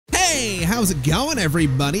Hey, how's it going,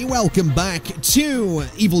 everybody? Welcome back to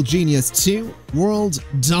Evil Genius 2 World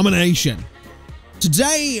Domination.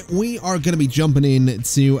 Today, we are going to be jumping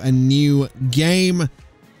into a new game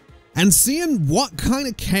and seeing what kind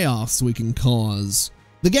of chaos we can cause.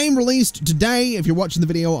 The game released today, if you're watching the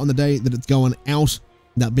video on the day that it's going out,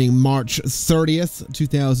 that being March 30th,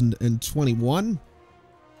 2021.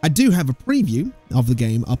 I do have a preview of the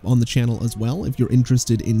game up on the channel as well, if you're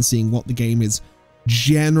interested in seeing what the game is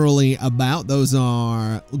generally about. Those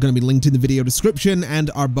are going to be linked in the video description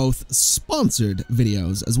and are both sponsored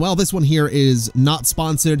videos as well. This one here is not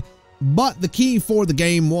sponsored, but the key for the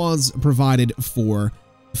game was provided for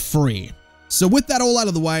free. So with that all out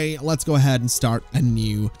of the way, let's go ahead and start a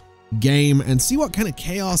new game and see what kind of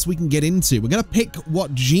chaos we can get into. We're going to pick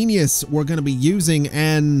what genius we're going to be using,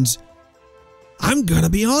 and I'm going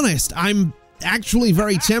to be honest, I'm actually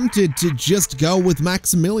very tempted to just go with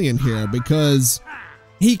Maximilian here because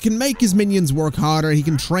he can make his minions work harder, he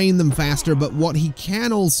can train them faster, but what he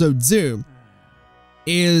can also do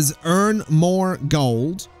is earn more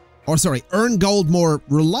gold, earn gold more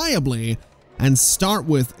reliably and start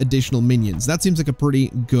with additional minions. That seems like a pretty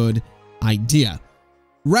good idea.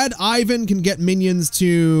 Red Ivan can get minions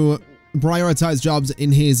to prioritize jobs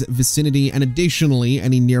in his vicinity, and additionally,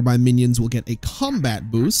 any nearby minions will get a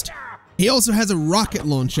combat boost. He also has a rocket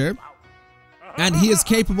launcher, and he is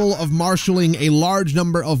capable of marshalling a large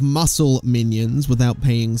number of muscle minions without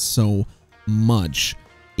paying so much.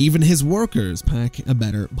 Even his workers pack a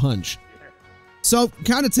better punch. So,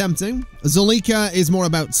 kind of tempting. Zalika is more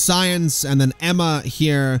about science, and then Emma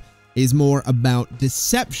here is more about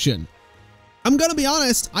deception. I'm gonna be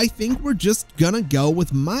honest, I think we're just gonna go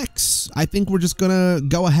with Max. I think we're just gonna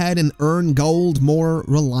go ahead and earn gold more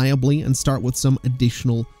reliably and start with some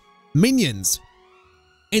additional minions.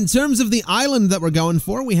 In terms of the island that we're going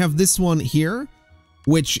for, we have this one here,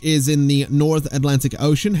 which is in the North Atlantic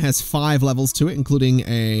Ocean, has 5 levels to it, including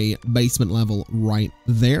a basement level right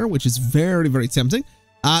there, which is very, very tempting.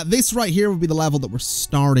 This right here would be the level that we're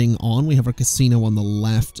starting on. We have our casino on the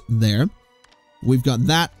left there. We've got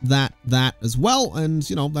that as well, and,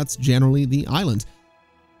 you know, that's generally the island.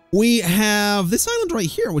 We have this island right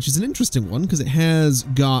here, which is an interesting one because it has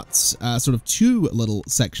got sort of 2 little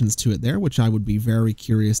sections to it there, which I would be very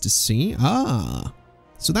curious to see.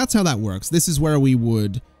 So that's how that works. This is where we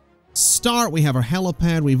would start. We have our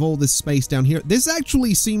helipad. We have all this space down here. This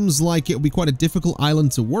actually seems like it would be quite a difficult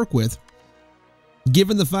island to work with,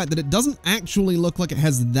 given the fact that it doesn't actually look like it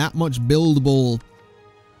has that much buildable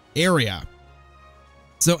area.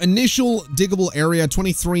 So initial diggable area,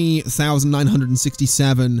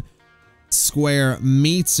 23,967 square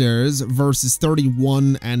meters versus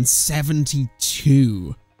 31 and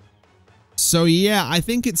 72. So yeah, I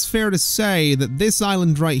think it's fair to say that this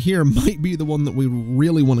island right here might be the one that we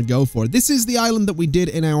really want to go for. This is the island that we did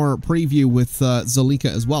in our preview with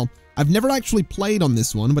Zalika as well. I've never actually played on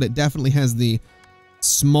this one, but it definitely has the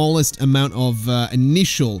smallest amount of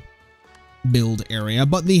initial build area,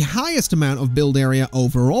 but the highest amount of build area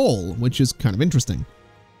overall, which is kind of interesting.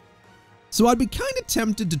 So I'd be kind of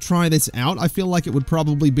tempted to try this out. I feel like it would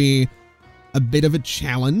probably be a bit of a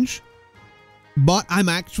challenge, but I'm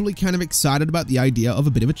actually kind of excited about the idea of a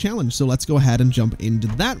bit of a challenge. So let's go ahead and jump into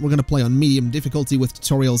that. We're going to play on medium difficulty with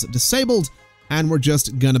tutorials disabled, and we're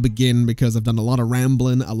just going to begin because I've done a lot of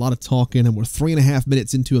rambling, a lot of talking, and we're 3.5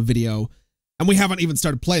 minutes into a video, and we haven't even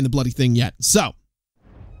started playing the bloody thing yet. So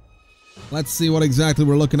let's see what exactly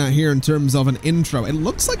we're looking at here in terms of an intro. It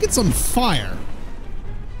looks like it's on fire.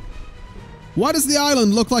 Why does the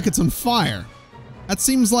island look like it's on fire? That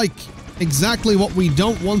seems like exactly what we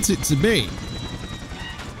don't want it to be.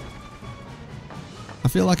 I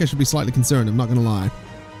feel like I should be slightly concerned, I'm not gonna lie.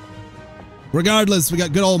 Regardless, we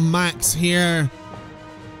got good old Max here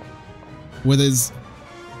with his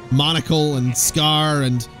monocle and scar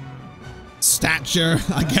and stature,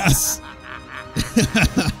 I guess.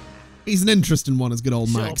 He's an interesting one, as good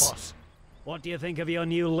old Max. So, boss, what do you think of your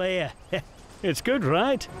new lair? It's good,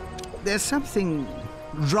 right? There's something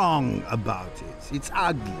wrong about it. It's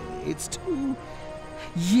ugly. It's too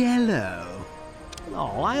yellow.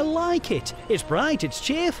 Oh, I like it. It's bright, it's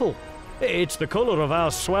cheerful. It's the colour of our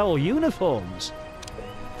swell uniforms.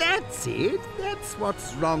 That's it. That's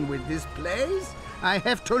what's wrong with this place. I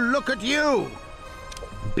have to look at you.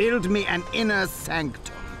 Build me an inner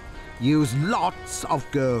sanctum. Use lots of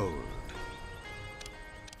gold.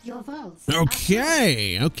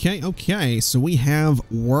 Okay. So we have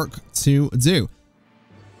work to do.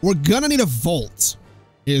 We're gonna need a vault,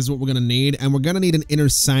 is what we're gonna need, and we're gonna need an inner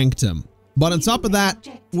sanctum. But on top of that,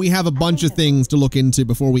 we have a bunch of things to look into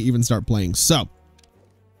before we even start playing. So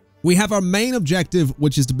We have our main objective,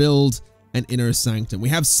 which is to build an inner sanctum. We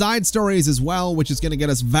have side stories as well, which is going to get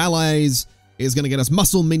us valets, is going to get us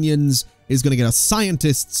muscle minions, is going to get us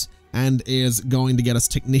scientists, and is going to get us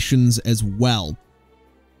technicians as well.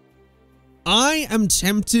 I am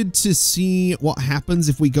tempted to see what happens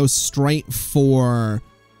if we go straight for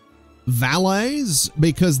valets,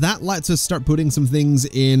 because that lets us start putting some things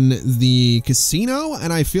in the casino,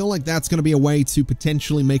 and I feel like that's going to be a way to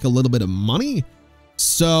potentially make a little bit of money.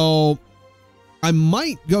 So I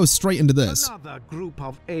might go straight into this. Another group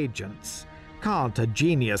of agents. Can't a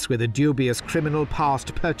genius with a dubious criminal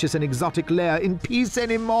past purchase an exotic lair in peace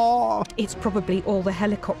anymore? It's probably all the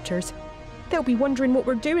helicopters. They'll be wondering what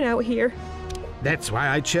we're doing out here. That's why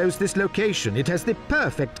I chose this location. It has the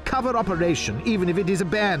perfect cover operation, even if it is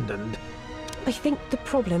abandoned. I think the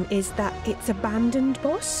problem is that it's abandoned,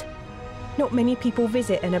 boss. Not many people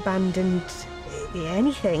visit an abandoned...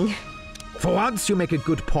 anything. For once, you make a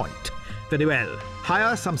good point. Very well.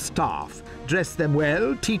 Hire some staff. Dress them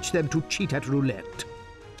well. Teach them to cheat at roulette.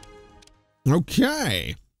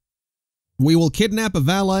 Okay. We will kidnap a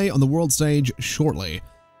valet on the world stage shortly.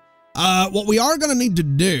 What we are going to need to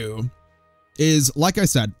do is, like I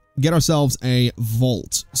said, get ourselves a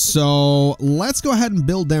vault. So let's go ahead and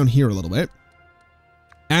build down here a little bit.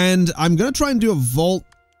 And I'm going to try and do a vault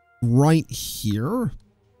right here,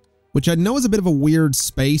 which I know is a bit of a weird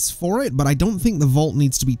space for it, but I don't think the vault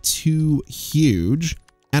needs to be too huge.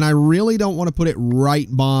 And I really don't want to put it right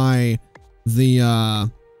by the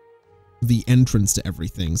entrance to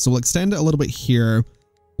everything. So we'll extend it a little bit here.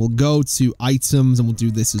 We'll go to items and we'll do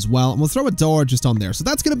this as well. And we'll throw a door just on there. So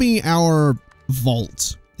that's going to be our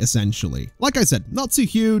vault, essentially. Like I said, not too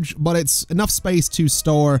huge, but it's enough space to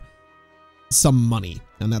store some money.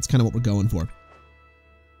 And that's kind of what we're going for.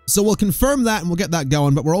 So we'll confirm that and we'll get that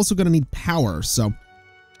going, but we're also going to need power. So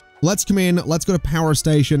let's come in, let's go to power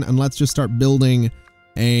station, and let's just start building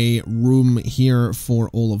a room here for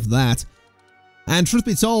all of that. And truth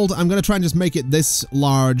be told, I'm going to try and just make it this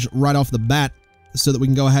large right off the bat so that we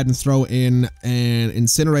can go ahead and throw in an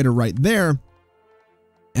incinerator right there.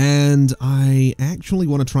 And I actually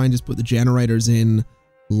want to try and just put the generators in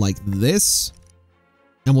like this.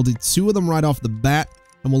 And we'll do 2 of them right off the bat.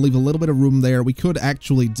 And we'll leave a little bit of room there. We could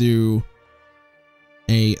actually do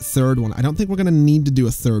a 3rd one. I don't think we're going to need to do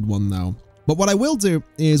a 3rd one, though. But what I will do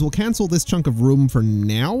is we'll cancel this chunk of room for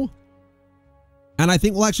now. And I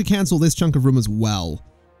think we'll actually cancel this chunk of room as well.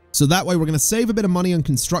 So that way we're going to save a bit of money on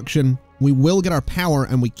construction. We will get our power,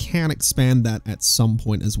 and we can expand that at some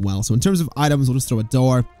point as well. So in terms of items, we'll just throw a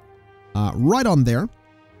door right on there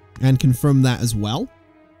and confirm that as well.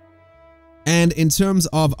 And in terms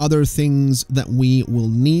of other things that we will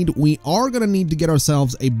need, we are going to need to get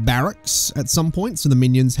ourselves a barracks at some point so the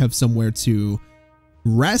minions have somewhere to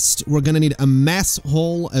rest. We're going to need a mess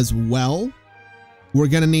hall as well. We're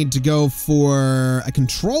going to need to go for a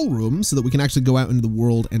control room so that we can actually go out into the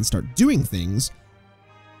world and start doing things.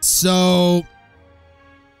 So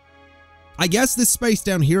I guess this space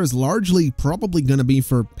down here is largely probably going to be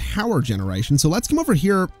for power generation. So let's come over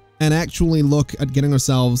here and actually look at getting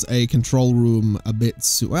ourselves a control room a bit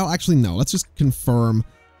soon. Well, actually, no. Let's just confirm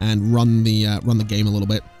and run the game a little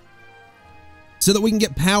bit so that we can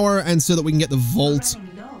get power and so that we can get the vault,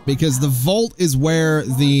 because the vault is where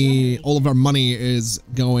all of our money is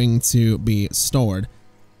going to be stored.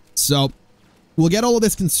 So we'll get all of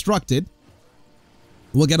this constructed.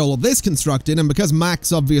 We'll get all of this constructed, and because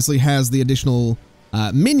Max obviously has the additional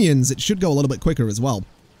minions, it should go a little bit quicker as well,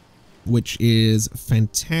 which is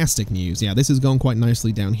fantastic news. Yeah, this is going quite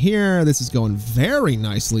nicely down here. This is going very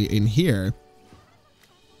nicely in here.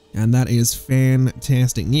 And that is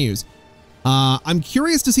fantastic news. I'm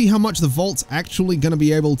curious to see how much the vault's actually going to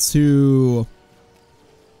be able to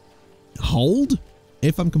hold,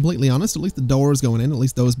 if I'm completely honest. At least the door is going in. At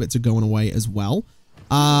least those bits are going away as well.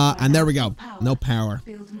 And there we go. No power.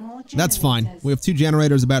 That's fine. We have 2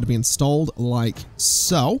 generators about to be installed, like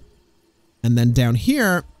so. And then down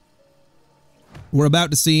here, we're about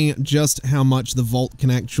to see just how much the vault can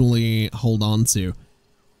actually hold on to.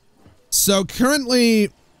 So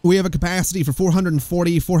currently, we have a capacity for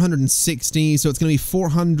 440, 460, so it's going to be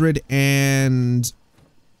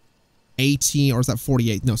 480, or is that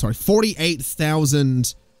 48? No, sorry,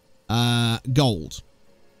 48,000 gold.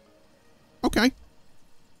 Okay.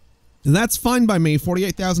 That's fine by me.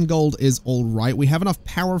 48,000 gold is all right. We have enough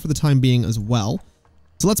power for the time being as well.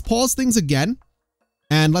 So let's pause things again.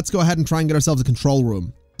 And let's go ahead and try and get ourselves a control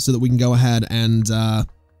room so that we can go ahead and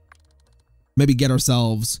maybe get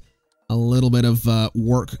ourselves a little bit of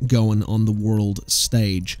work going on the world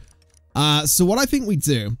stage. So what I think we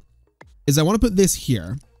do is I want to put this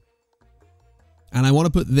here. And I want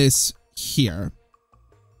to put this here.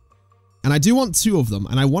 And I do want 2 of them.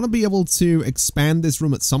 And I want to be able to expand this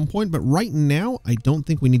room at some point. But right now, I don't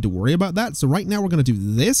think we need to worry about that. So right now, we're going to do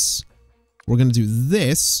this. We're going to do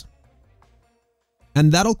this.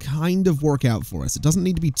 And that'll kind of work out for us. It doesn't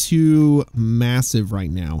need to be too massive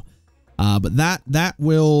right now. But that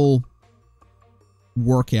will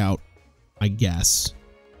work out, I guess.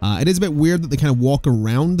 It is a bit weird that they kind of walk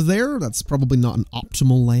around there. That's probably not an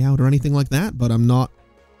optimal layout or anything like that, but I'm not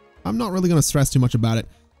really going to stress too much about it.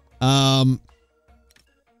 Well,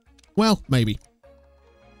 maybe.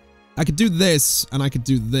 I could do this, and I could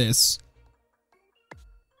do this.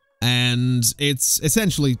 And it's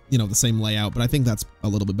essentially, you know, the same layout, but I think that's a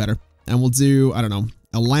little bit better. And we'll do, I don't know,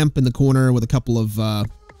 a lamp in the corner with a couple of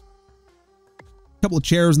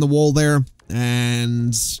chairs in the wall there,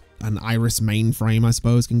 and an iris mainframe, I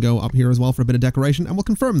suppose, can go up here as well for a bit of decoration, and we'll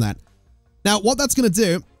confirm that. Now, what that's going to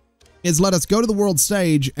do is let us go to the world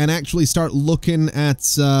stage and actually start looking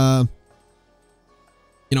at, you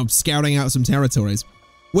know, scouting out some territories,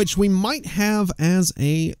 which we might have as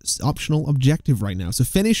a optional objective right now. So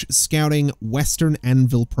finish scouting Western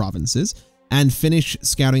Anvil provinces and finish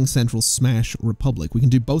scouting Central Smash Republic. We can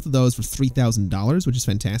do both of those for $3,000, which is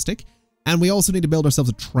fantastic. And we also need to build ourselves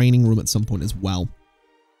a training room at some point as well.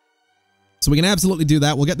 So we can absolutely do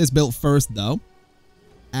that. We'll get this built first, though.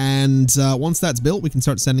 And once that's built, we can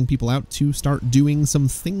start sending people out to start doing some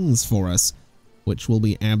things for us, which will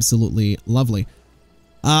be absolutely lovely.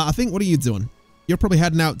 I think, what are you doing? You're probably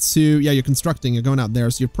heading out to... Yeah, you're constructing. You're going out there.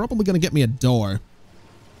 So you're probably going to get me a door,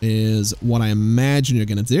 is what I imagine you're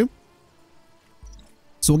going to do.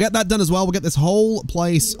 So we'll get that done as well. We'll get this whole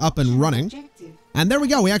place up and running. And there we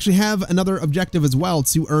go. We actually have another objective as well,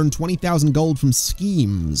 to earn 20,000 gold from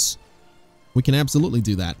schemes. We can absolutely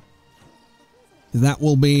do that. That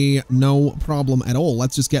will be no problem at all.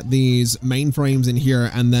 Let's just get these mainframes in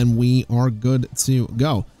here, and then we are good to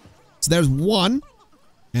go. So there's one,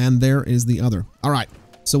 and there is the other. All right,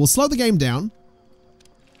 so we'll slow the game down,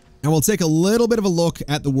 and we'll take a little bit of a look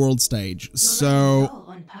at the world stage. So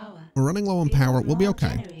we're running low on power. We'll be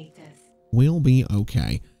okay. We'll be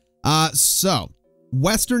okay. So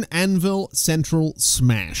Western Anvil, Central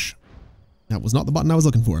Smash. That was not the button I was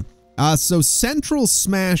looking for. So Central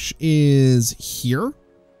Smash is here.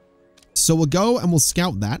 So we'll go and we'll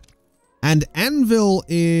scout that. And Anvil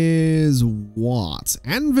is what?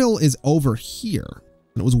 Anvil is over here.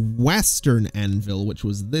 And it was Western Anvil, which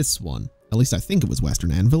was this one. At least I think it was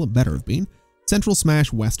Western Anvil. It better have been. Central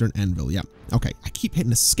Smash, Western Anvil. Yep. Okay. I keep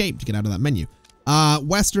hitting escape to get out of that menu.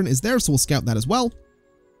 Western is there, so we'll scout that as well.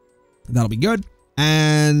 That'll be good.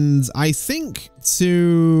 And I think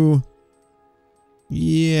to...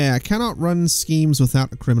 Yeah, I cannot run schemes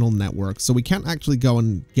without a criminal network, so we can't actually go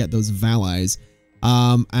and get those valets.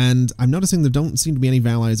 And I'm noticing there don't seem to be any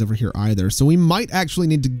valets over here either, so we might actually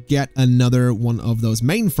need to get another one of those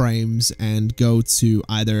mainframes and go to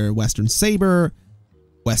either Western Saber,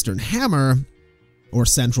 Western Hammer, or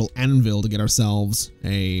Central Anvil to get ourselves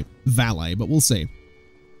a valet, but we'll see.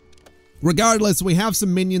 Regardless, we have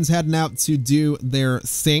some minions heading out to do their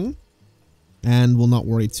thing. And we'll not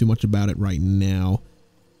worry too much about it right now.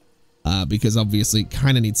 Because obviously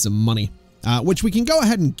kind of needs some money. Which we can go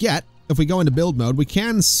ahead and get if we go into build mode. We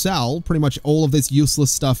can sell pretty much all of this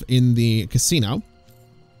useless stuff in the casino.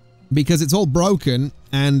 Because it's all broken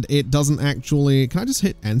and it doesn't actually... Can I just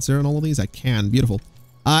hit enter on all of these? I can. Beautiful.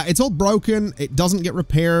 It's all broken. It doesn't get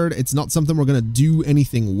repaired. It's not something we're going to do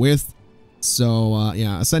anything with. So,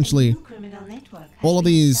 yeah, essentially, all of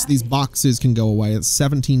these boxes can go away. It's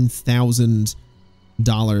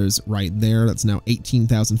 $17,000 right there. That's now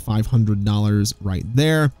 $18,500 right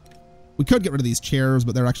there. We could get rid of these chairs,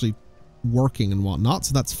 but they're actually working and whatnot,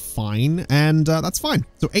 so that's fine. And that's fine.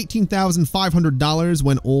 So $18,500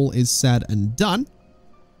 when all is said and done.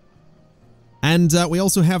 And we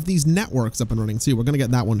also have these networks up and running too. We're going to get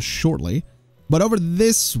that one shortly. But over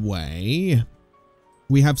this way...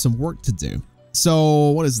 we have some work to do. So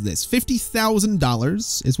what is this?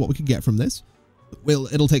 $50,000 is what we could get from this.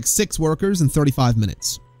 It'll take 6 workers and 35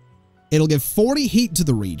 minutes. It'll give 40 heat to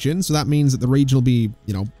the region. So that means that the region will be,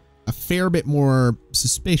 you know, a fair bit more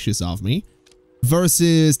suspicious of me.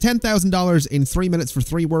 Versus $10,000 in 3 minutes for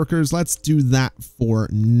 3 workers. Let's do that for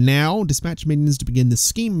now. Dispatch minions to begin. The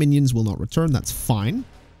scheme minions will not return. That's fine.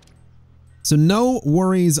 So no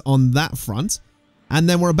worries on that front. And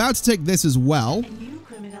then we're about to take this as well,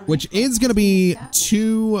 which is going to be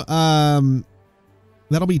 2,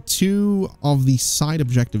 that'll be 2 of the side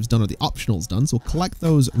objectives done, or the optionals done. So we'll collect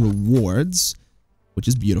those rewards, which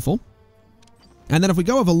is beautiful. And then if we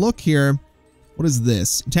go have a look here, what is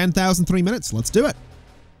this? 10,000, 3 minutes. Let's do it.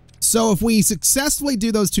 So if we successfully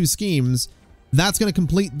do those two schemes, that's going to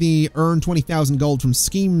complete the earn 20,000 gold from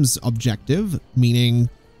schemes objective, meaning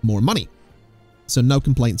more money. So no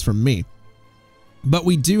complaints from me. But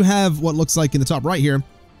we do have what looks like in the top right here,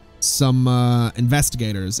 some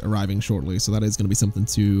investigators arriving shortly. So that is going to be something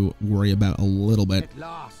to worry about a little bit.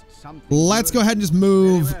 Let's go ahead and just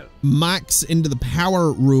move Max into the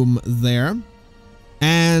power room there.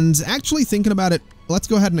 And actually thinking about it, let's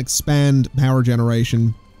go ahead and expand power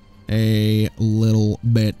generation a little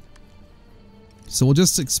bit. So we'll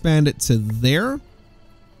just expand it to there.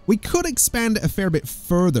 We could expand it a fair bit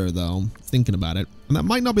further though, thinking about it. And that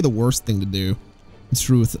might not be the worst thing to do,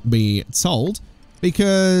 truth be told.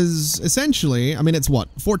 Because essentially, I mean, it's what?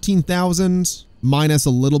 14,000 minus a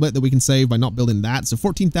little bit that we can save by not building that. So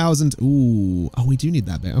 14,000. Ooh. Oh, we do need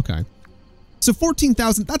that bit. Okay. So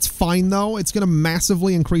 14,000, that's fine though. It's going to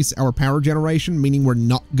massively increase our power generation, meaning we're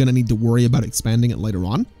not going to need to worry about expanding it later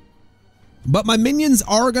on. But my minions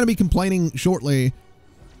are going to be complaining shortly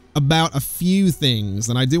about a few things,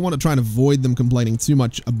 and I do want to try and avoid them complaining too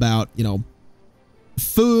much about, you know,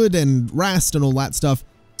 food and rest and all that stuff.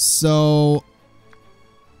 So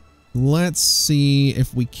let's see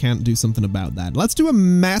if we can't do something about that. Let's do a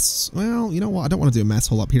mess. Well, you know what? I don't want to do a mess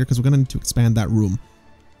hole up here because we're going to need to expand that room.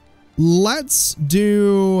 Let's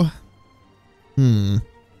do...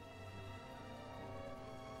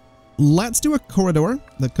 Let's do a corridor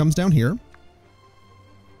that comes down here.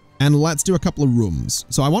 And let's do a couple of rooms.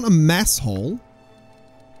 So I want a mess hole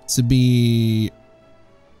to be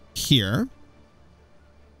here.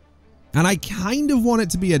 And I kind of want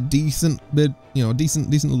it to be a decent bit, you know,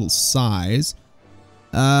 decent little size.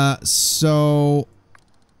 So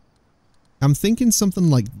I'm thinking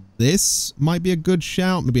something like this might be a good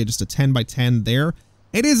shout. Maybe just a 10 by 10 there.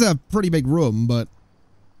 It is a pretty big room, but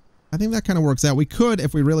I think that kind of works out. We could,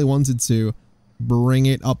 if we really wanted to, bring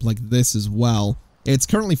it up like this as well. It's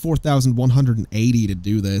currently 4,180 to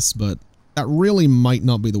do this, but that really might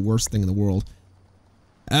not be the worst thing in the world.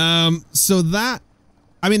 So that,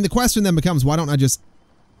 I mean, the question then becomes, why don't I just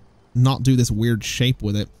not do this weird shape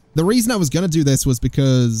with it? The reason I was going to do this was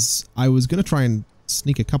because I was going to try and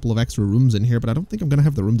sneak a couple of extra rooms in here, but I don't think I'm going to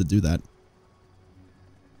have the room to do that.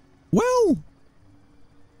 Well,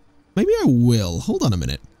 maybe I will. Hold on a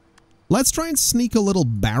minute. Let's try and sneak a little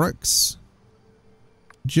barracks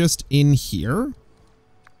just in here.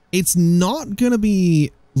 It's not going to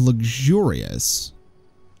be luxurious,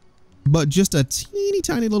 but just a teeny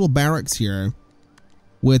tiny little barracks here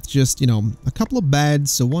with just, you know, a couple of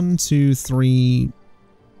beds. So 1, 2, 3,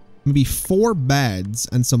 maybe 4 beds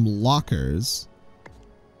and some lockers.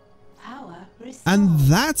 And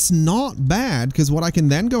that's not bad, because what I can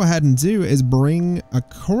then go ahead and do is bring a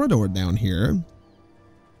corridor down here.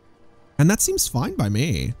 And that seems fine by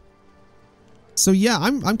me. So yeah,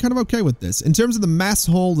 I'm kind of okay with this. In terms of the mess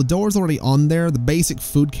hole, the door's already on there. The basic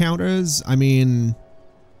food counters, I mean,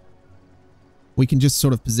 we can just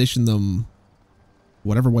sort of position them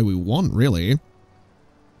whatever way we want, really.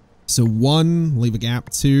 So 1, leave a gap,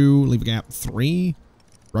 2, leave a gap, 3.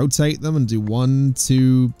 Rotate them and do 1,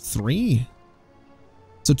 2, 3.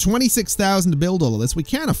 So 26,000 to build all of this. We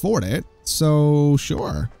can't afford it, so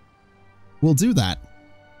sure. We'll do that.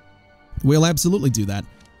 We'll absolutely do that.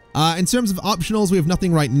 In terms of optionals, we have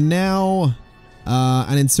nothing right now.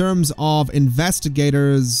 And in terms of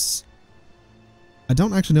investigators, I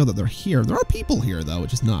don't actually know that they're here. There are people here, though,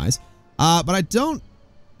 which is nice. But I don't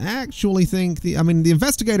actually think the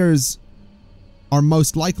investigators are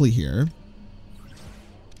most likely here.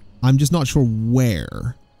 I'm just not sure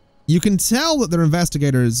where. You can tell that they're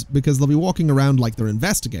investigators because they'll be walking around like they're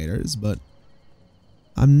investigators, but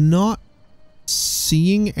I'm not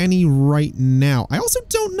seeing any right now. I also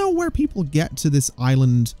don't know where people get to this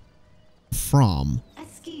island from.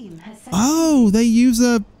 Oh, they use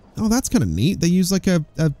a... Oh, that's kind of neat. They use like a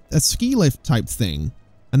ski lift type thing,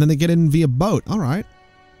 and then they get in via boat. All right.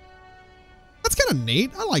 That's kind of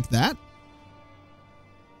neat. I like that.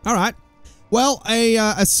 All right. Well,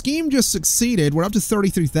 a scheme just succeeded. We're up to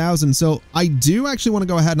 33,000, so I do actually want to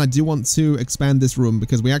go ahead and I do want to expand this room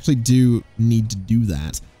because we actually do need to do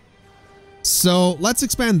that. So let's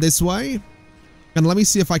expand this way, and let me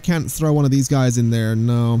see if I can't throw one of these guys in there.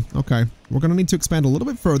 No. Okay. We're going to need to expand a little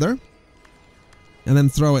bit further, and then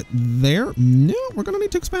throw it there. No, we're going to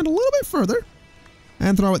need to expand a little bit further,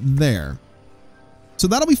 and throw it there. So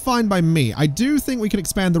that'll be fine by me. I do think we can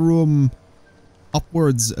expand the room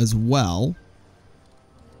upwards as well,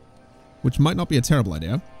 which might not be a terrible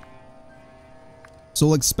idea. So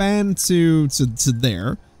we'll expand to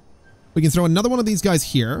there. We can throw another one of these guys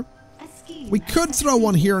here. We could throw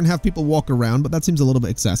one here and have people walk around, but that seems a little bit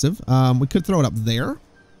excessive. We could throw it up there.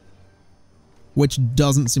 which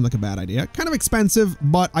doesn't seem like a bad idea. Kind of expensive,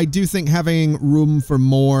 but I do think having room for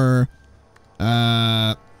more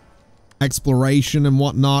exploration and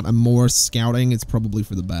whatnot and more scouting is probably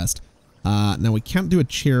for the best. Now, we can't do a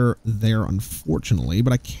chair there, unfortunately,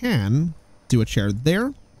 but I can do a chair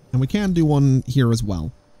there, and we can do one here as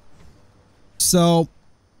well. So,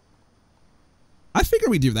 I figure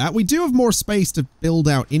we do that. We do have more space to build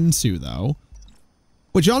out into, though,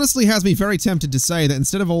 which honestly has me very tempted to say that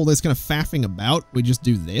instead of all this kind of faffing about, we just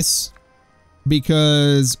do this.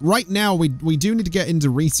 Because right now, we do need to get into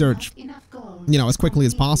research, you know, as quickly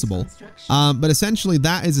as possible. But essentially,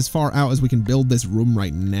 that is as far out as we can build this room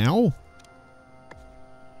right now.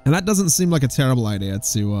 And that doesn't seem like a terrible idea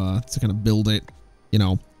to kind of build it, you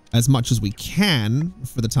know, as much as we can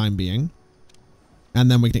for the time being. And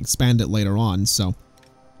then we can expand it later on. So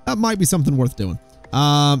that might be something worth doing.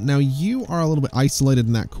 Now, you are a little bit isolated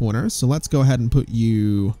in that corner. So let's go ahead and put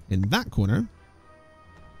you in that corner.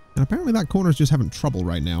 And apparently that corner is just having trouble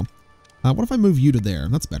right now. What if I move you to there?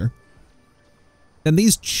 That's better. And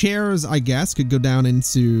these chairs, I guess, could go down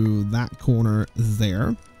into that corner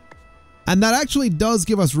there. And that actually does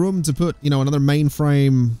give us room to put, you know, another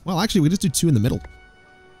mainframe. Well, actually, we just do 2 in the middle,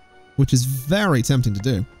 which is very tempting to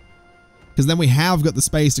do. Because then we have got the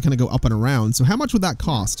space to kind of go up and around. So how much would that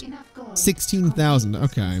cost? 16,000.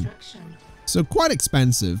 Okay. So quite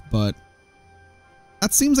expensive, but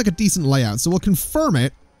that seems like a decent layout. So we'll confirm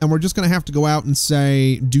it, and we're just going to have to go out and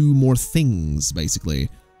say, do more things, basically.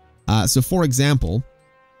 So for example,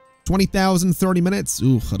 20,000, 30 minutes.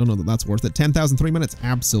 Ooh, I don't know that that's worth it. 10,000, 3 minutes.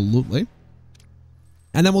 Absolutely.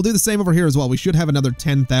 And then we'll do the same over here as well. We should have another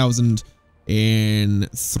 10,000 in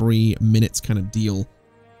 3 minutes kind of deal.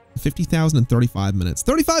 50,000 in 35 minutes.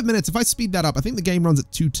 35 minutes, if I speed that up, I think the game runs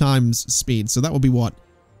at 2 times speed. So that will be what?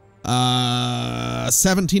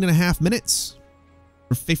 17.5 minutes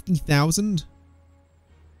for 50,000?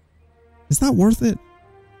 Is that worth it?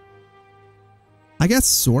 I guess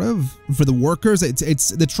sort of. For the workers, it's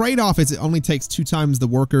the trade-off is it only takes 2 times the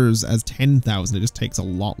workers as 10,000. It just takes a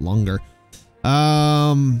lot longer.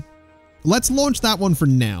 Let's launch that one for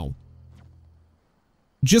now.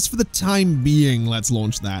 Just for the time being, let's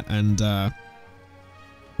launch that, and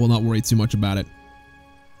we'll not worry too much about it.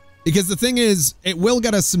 Because the thing is, it will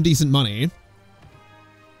get us some decent money.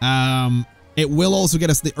 It will also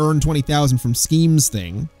get us the earn 20,000 from schemes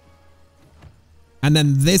thing. And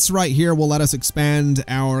then this right here will let us expand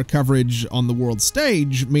our coverage on the world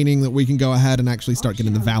stage, meaning that we can go ahead and actually start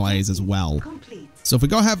getting the valets as well. So if we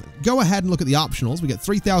go ahead and look at the optionals, we get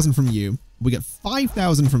 3,000 from you, we get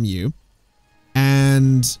 5,000 from you,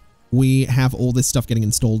 and we have all this stuff getting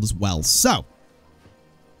installed as well. So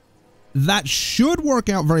that should work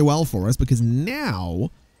out very well for us because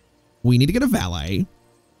now we need to get a valet.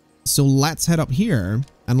 So let's head up here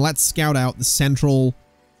and let's scout out the central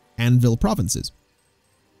Anvil provinces.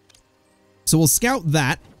 So we'll scout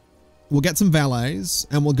that, we'll get some valets,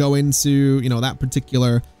 and we'll go into, you know, that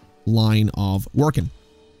particular line of working.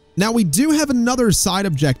 Now, we do have another side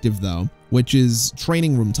objective, though, which is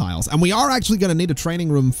training room tiles. And we are actually going to need a training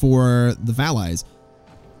room for the valets.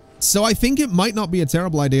 So I think it might not be a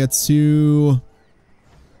terrible idea to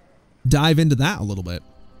dive into that a little bit.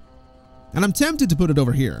 And I'm tempted to put it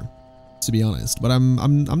over here, to be honest, but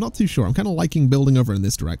I'm not too sure. I'm kind of liking building over in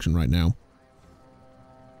this direction right now.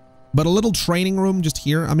 But a little training room just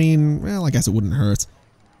here, I mean, well, I guess it wouldn't hurt.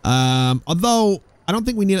 Although, I don't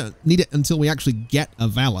think we need it until we actually get a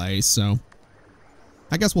valet, so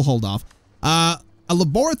I guess we'll hold off. A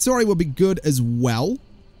laboratory would be good as well.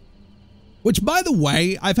 Which, by the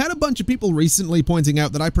way, I've had a bunch of people recently pointing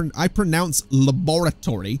out that I pronounce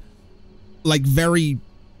laboratory like very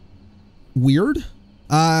weird.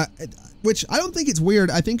 Which I don't think it's weird.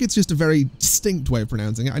 I think it's just a very distinct way of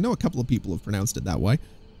pronouncing it. I know a couple of people have pronounced it that way.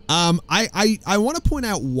 I want to point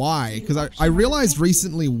out why, because I realized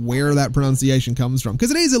recently where that pronunciation comes from,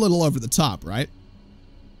 because it is a little over the top, right?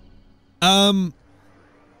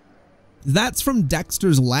 That's from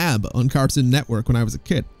Dexter's Lab on Cartoon Network when I was a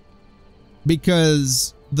kid,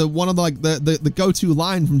 because one of the go-to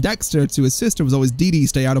line from Dexter to his sister was always, "Dee Dee,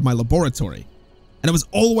 stay out of my laboratory," and it was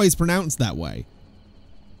always pronounced that way.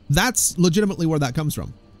 That's legitimately where that comes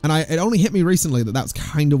from, and it only hit me recently that that's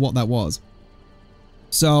kind of what that was.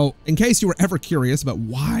 So, in case you were ever curious about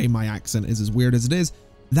why my accent is as weird as it is,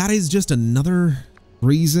 that is just another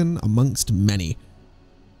reason amongst many.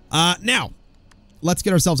 Now, let's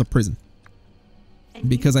get ourselves a prison.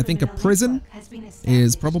 Because I think a prison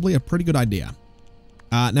is probably a pretty good idea.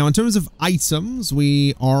 Now, in terms of items,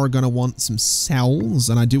 we are going to want some cells,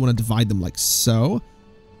 and I do want to divide them like so.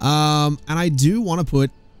 And I do want to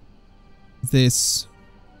put this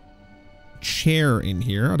chair in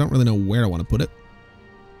here. I don't really know where I want to put it.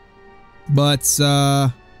 But,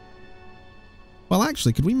 well,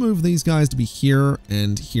 actually, could we move these guys to be here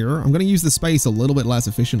and here? I'm going to use the space a little bit less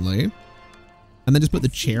efficiently. And then just put the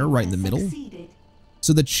chair right in the middle.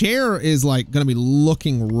 So the chair is like going to be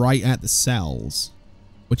looking right at the cells,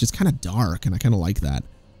 which is kind of dark, and I kind of like that.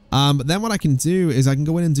 But then what I can do is I can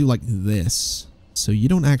go in and do like this. So you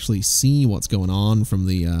don't actually see what's going on from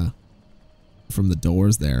the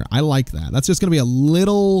doors there. I like that. That's just going to be a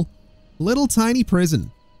little tiny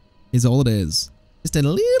prison is all it is. Just a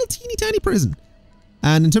little teeny tiny prison.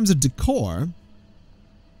 And in terms of decor,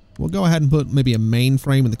 we'll go ahead and put maybe a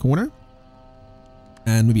mainframe in the corner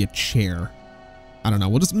and maybe a chair. I don't know.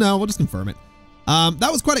 We'll just confirm it. That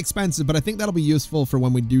was quite expensive, but I think that'll be useful for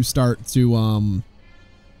when we do start to,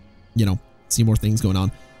 you know, see more things going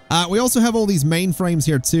on. We also have all these mainframes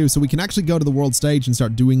here too, so we can actually go to the world stage and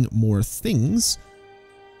start doing more things.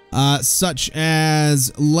 Such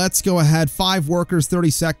as, let's go ahead, 5 workers, 30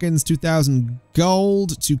 seconds, 2,000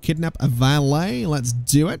 gold to kidnap a valet. Let's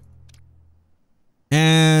do it.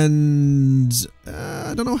 And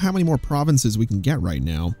I don't know how many more provinces we can get right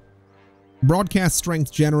now. Broadcast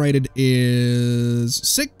strength generated is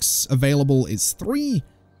 6, available is 3.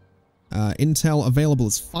 Intel available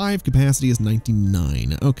is 5, capacity is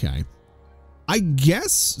 99. Okay. I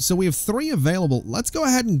guess, so we have 3 available. Let's go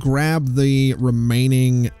ahead and grab the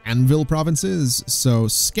remaining anvil provinces. So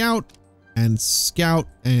scout and scout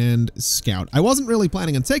and scout. I wasn't really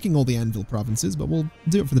planning on taking all the anvil provinces, but we'll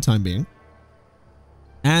do it for the time being.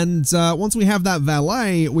 And once we have that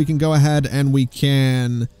valet, we can go ahead and we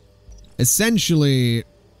can essentially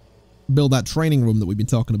build that training room that we've been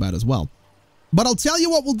talking about as well. But I'll tell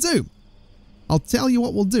you what we'll do.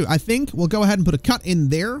 I think we'll go ahead and put a cut in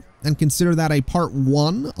there and consider that a part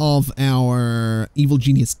 1 of our Evil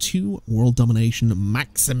Genius 2 World Domination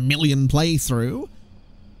Maximilian playthrough.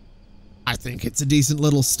 I think it's a decent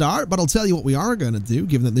little start, but I'll tell you what we are going to do,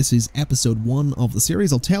 given that this is episode 1 of the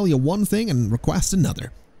series. I'll tell you one thing and request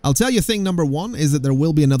another. I'll tell you thing number 1 is that there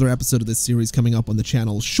will be another episode of this series coming up on the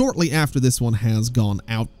channel shortly after this one has gone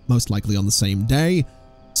out, most likely on the same day.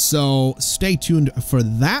 So stay tuned for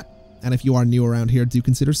that. And if you are new around here, do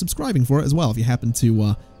consider subscribing for it as well if you happen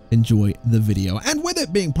to enjoy the video. And with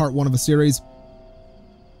it being part 1 of a series,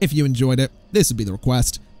 if you enjoyed it, this would be the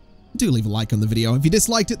request. Do leave a like on the video. If you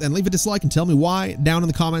disliked it, then leave a dislike and tell me why down in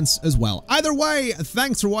the comments as well. Either way,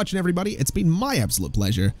 thanks for watching, everybody. It's been my absolute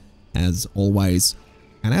pleasure, as always.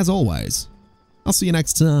 And as always, I'll see you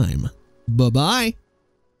next time. Bye-bye.